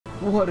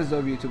What is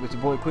up, YouTube? It's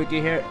your boy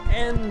Quickie here,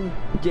 and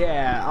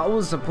yeah, I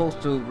was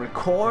supposed to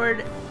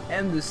record,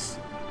 and the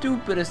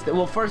stupidest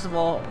well, first of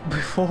all,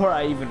 before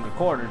I even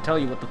record or tell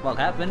you what the fuck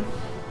happened,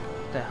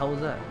 what the hell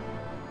was that?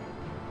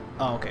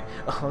 Oh, okay.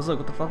 I was like,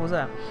 what the fuck was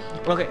that?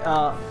 Okay,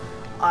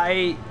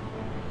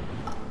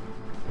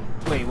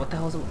 wait, what the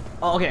hell was it?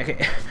 Oh,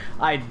 okay.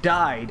 I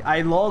died.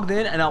 I logged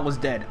in and I was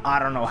dead. I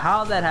don't know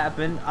how that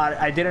happened.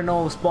 I didn't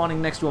know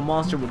spawning next to a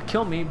monster would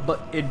kill me,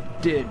 but it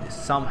did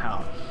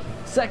somehow.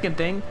 Second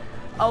thing,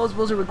 I was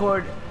supposed to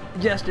record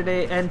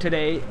yesterday and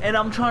today, and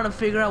I'm trying to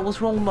figure out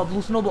what's wrong with my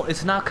Blue Snowball.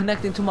 It's not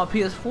connecting to my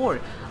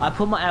PS4. I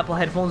put my Apple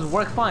headphones,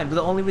 work fine, but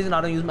the only reason I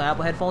don't use my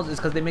Apple headphones is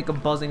because they make a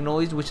buzzing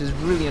noise, which is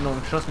really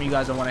annoying. Trust me, you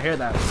guys don't want to hear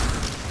that.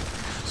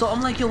 So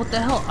I'm like, yo, what the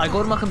hell? I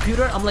go to my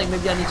computer, I'm like,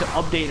 maybe I need to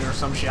update it or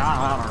some shit.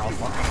 I don't know,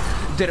 fuck.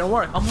 Didn't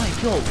work. I'm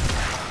like, yo,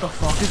 what the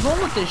fuck is wrong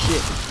with this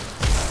shit?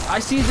 I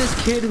see this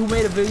kid who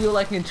made a video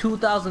like in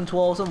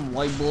 2012, some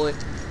white boy.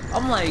 I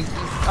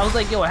was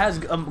like, yo, it has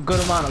a good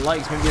amount of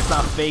likes. Maybe it's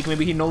not fake.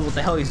 Maybe he knows what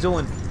the hell he's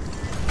doing.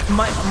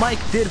 My mic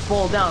did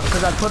fall down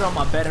because I put it on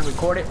my bed and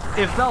recorded.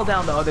 It fell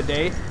down the other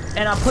day,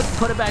 and I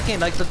put it back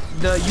in. Like the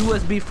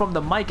USB from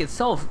the mic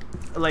itself,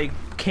 like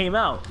came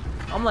out.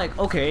 I'm like,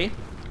 okay,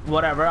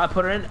 whatever. I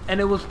put it in, and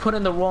it was put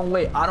in the wrong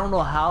way. I don't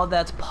know how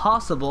that's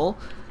possible,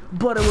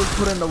 but it was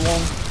put in the wrong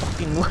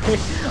fucking way.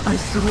 I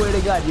swear to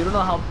God, you don't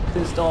know how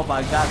pissed off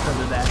I got because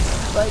of that.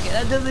 Like,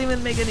 that doesn't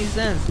even make any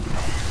sense.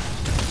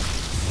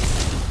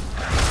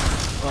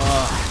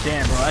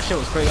 Damn, bro, that shit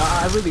was crazy.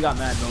 I really got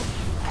mad, though.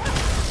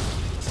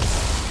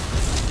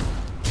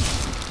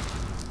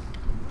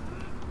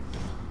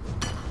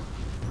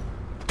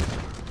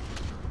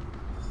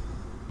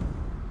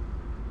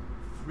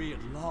 Free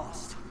at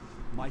last.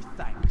 My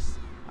thanks.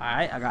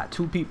 Alright, I got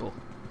 2 people.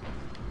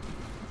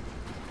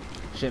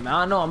 Shit, man,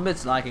 I know I'm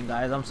mid-slacking,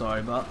 guys. I'm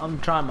sorry, but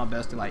I'm trying my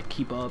best to, like,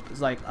 keep up.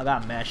 It's like, I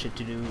got mad shit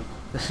to do.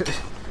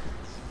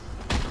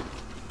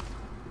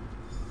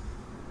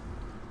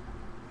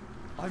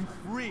 I'm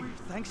free,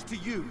 thanks to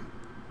you.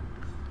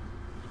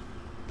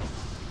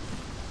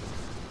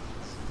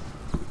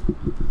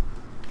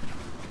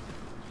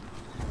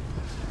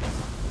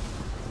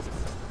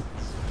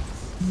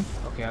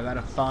 Okay, I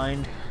gotta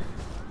find...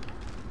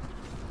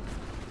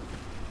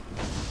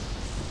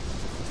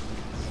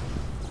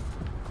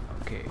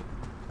 Okay.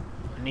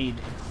 I need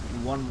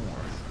one more.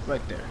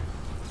 Right there.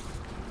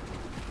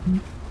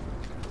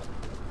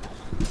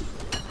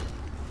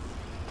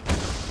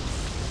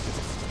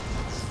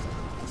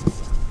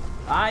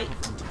 Alright,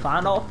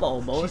 find all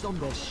 4, boys. She's on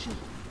their ship.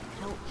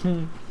 Help.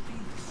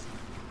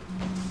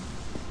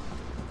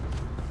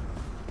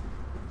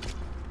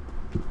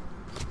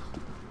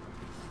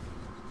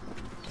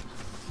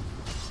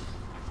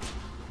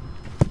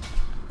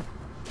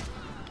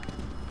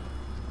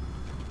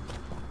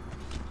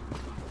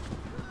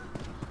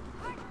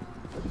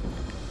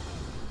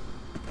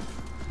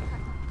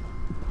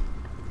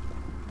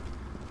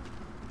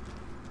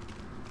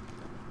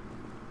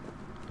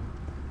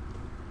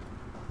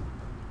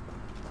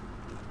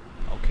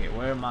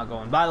 Where am I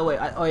going? By the way,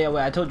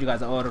 I told you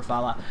guys I ordered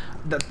Fala.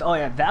 Oh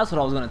yeah, that's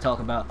what I was gonna talk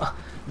about.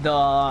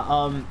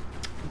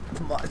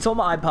 So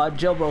my iPod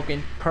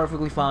jailbroken,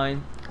 perfectly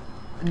fine.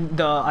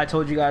 I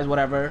told you guys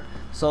whatever.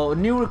 So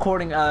new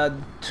recording, to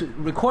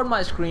record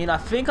my screen. I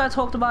think I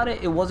talked about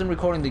it. It wasn't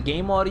recording the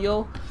game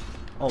audio.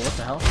 Oh, what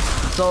the hell?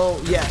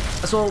 So yeah,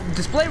 so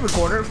display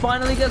recorder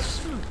finally gets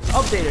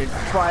updated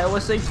for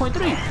iOS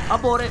 8.3. I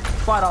bought it,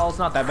 $5,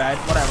 not that bad,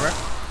 whatever.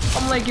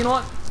 I'm like, you know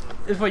what?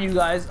 For you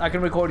guys, I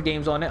can record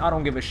games on it. I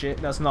don't give a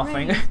shit. That's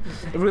nothing.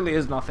 It really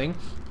is nothing.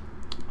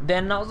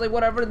 Then I was like,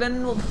 whatever.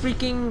 Then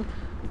freaking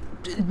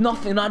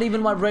nothing. Not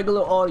even my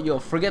regular audio.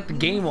 Forget the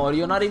game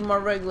audio. Not even my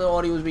regular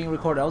audio was being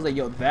recorded. I was like,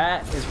 yo,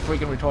 that is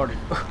freaking retarded.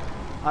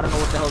 I don't know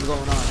what the hell's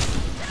going on.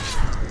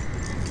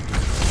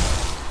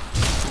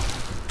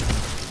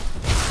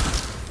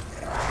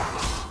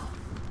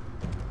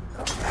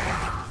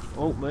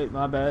 Oh wait,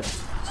 my bad.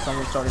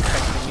 Someone started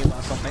texting me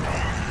about something.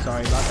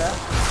 Sorry about that.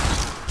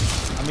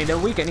 I mean, they're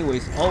weak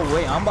anyways. Oh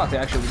wait, I'm about to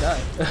actually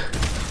die. I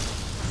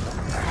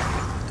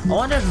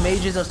wonder if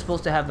mages are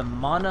supposed to have the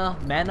mana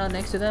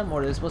next to them,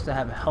 or they're supposed to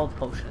have health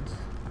potions.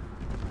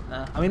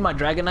 I mean, my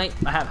Dragon Knight,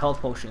 I have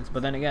health potions,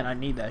 but then again, I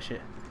need that shit.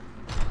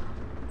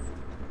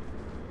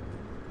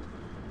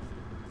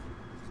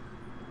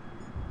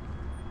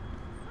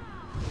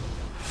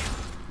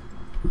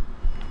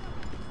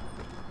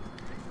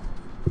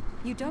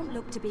 You don't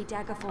look to be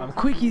Daggerfall. I'm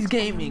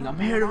QuickiesGaming. I'm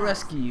here to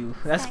rescue you.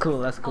 That's cool.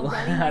 That's cool.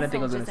 I didn't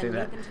think I was gonna say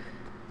that.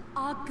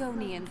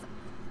 Argonians.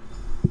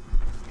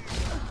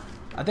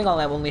 I think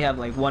I'll only have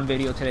like 1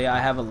 video today. I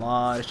have a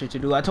lot of shit to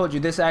do. I told you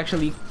this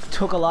actually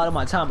took a lot of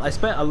my time. I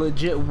spent a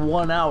legit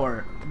 1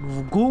 hour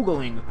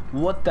googling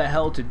what the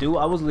hell to do.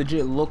 I was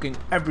legit looking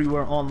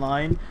everywhere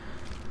online.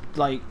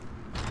 Like,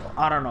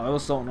 I don't know. It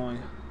was so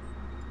annoying.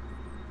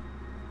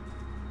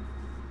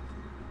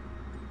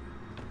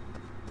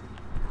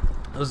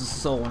 It was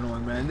so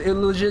annoying, man. It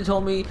legit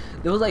told me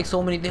there was like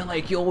so many things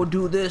like, yo,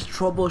 do this,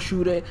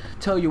 troubleshoot it,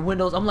 tell your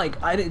Windows. I'm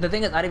like, the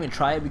thing is, I didn't even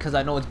try it because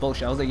I know it's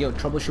bullshit. I was like, yo,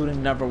 troubleshooting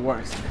never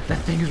works. That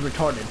thing is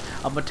retarded.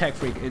 I'm a tech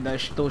freak, and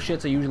those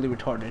shits are usually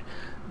retarded.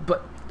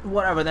 But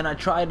whatever. Then I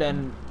tried,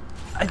 and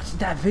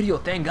that video,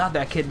 thank God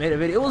that kid made a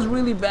video. It was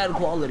really bad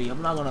quality.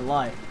 I'm not gonna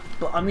lie,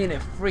 but I mean,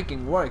 it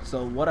freaking worked.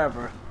 So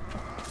whatever.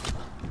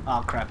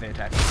 Oh crap! They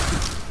attacked.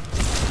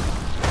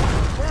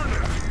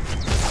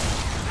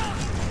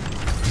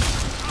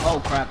 Oh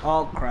crap,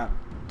 oh crap.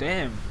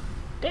 Damn.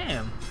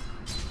 Damn.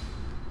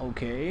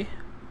 Okay.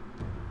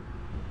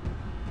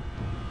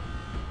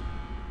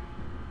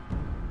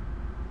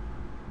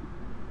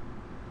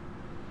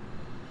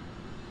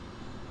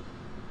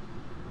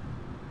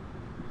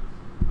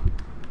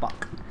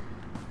 Fuck.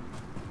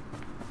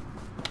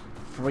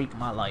 Freak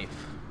my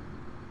life.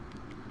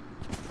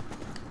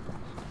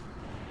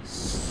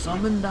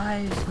 Summon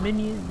dice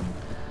minion.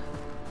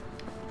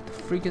 The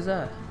freak is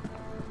that?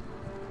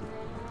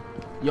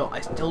 Yo,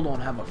 I still don't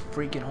have a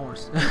freaking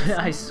horse.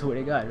 I swear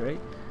to God, right?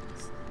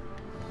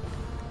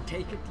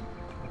 Take it.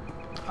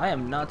 I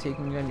am not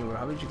taking you anywhere.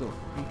 How about you go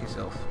freak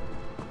yourself?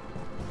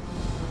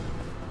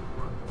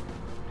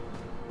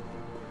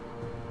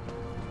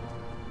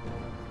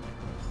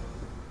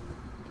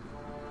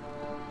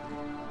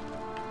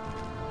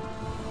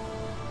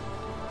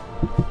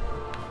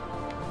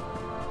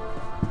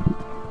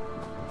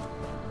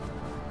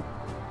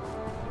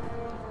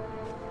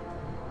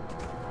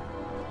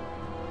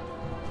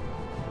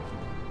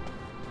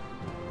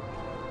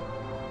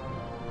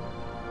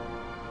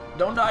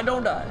 Don't die,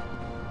 don't die.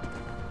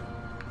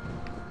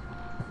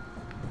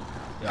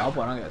 Yeah, I hope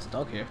I don't get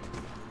stuck here.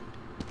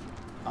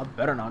 I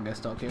better not get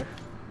stuck here.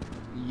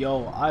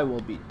 Yo, I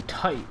will be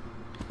tight.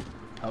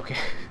 Okay.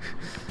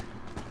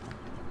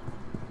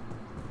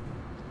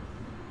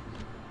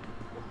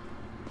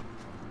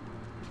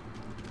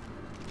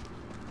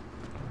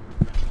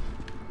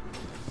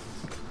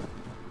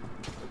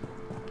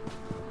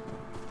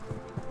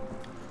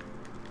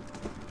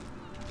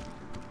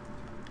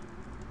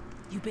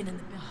 You've been in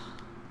the...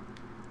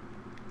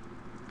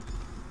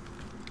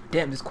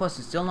 Damn, this quest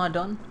is still not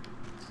done?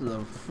 This is a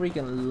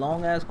freaking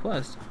long ass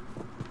quest.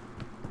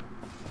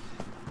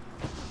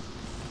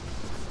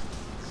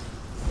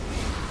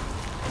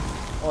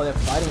 Oh, they're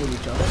fighting with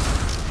each other?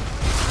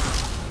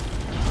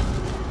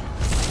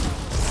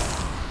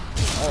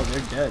 Oh,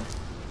 they're dead.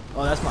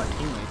 Oh, that's my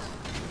teammates.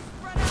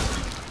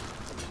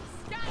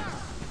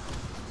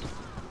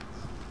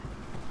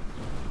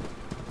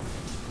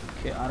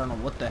 Okay, I don't know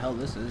what the hell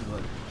this is,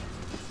 but...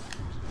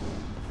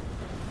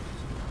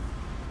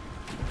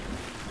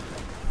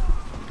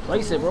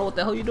 Place it, bro. What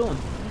the hell you doing?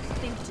 You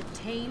think to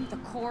tame the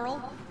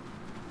coral?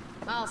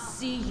 I'll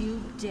see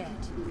you dead.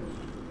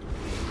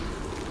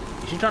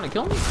 Is she trying to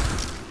kill me?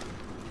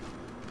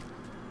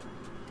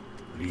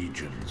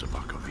 Legions of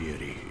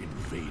Akaviri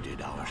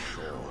invaded our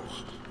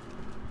shores.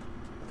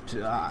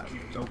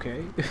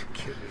 Okay.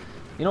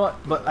 You know what?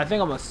 But I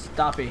think I'm gonna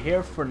stop it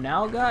here for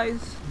now,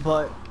 guys.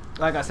 But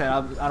like I said,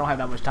 I don't have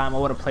that much time. I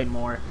would have played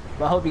more.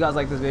 But I hope you guys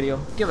like this video.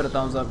 Give it a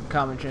thumbs up,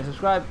 comment, share,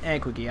 subscribe,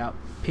 and Quickie out.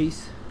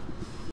 Peace.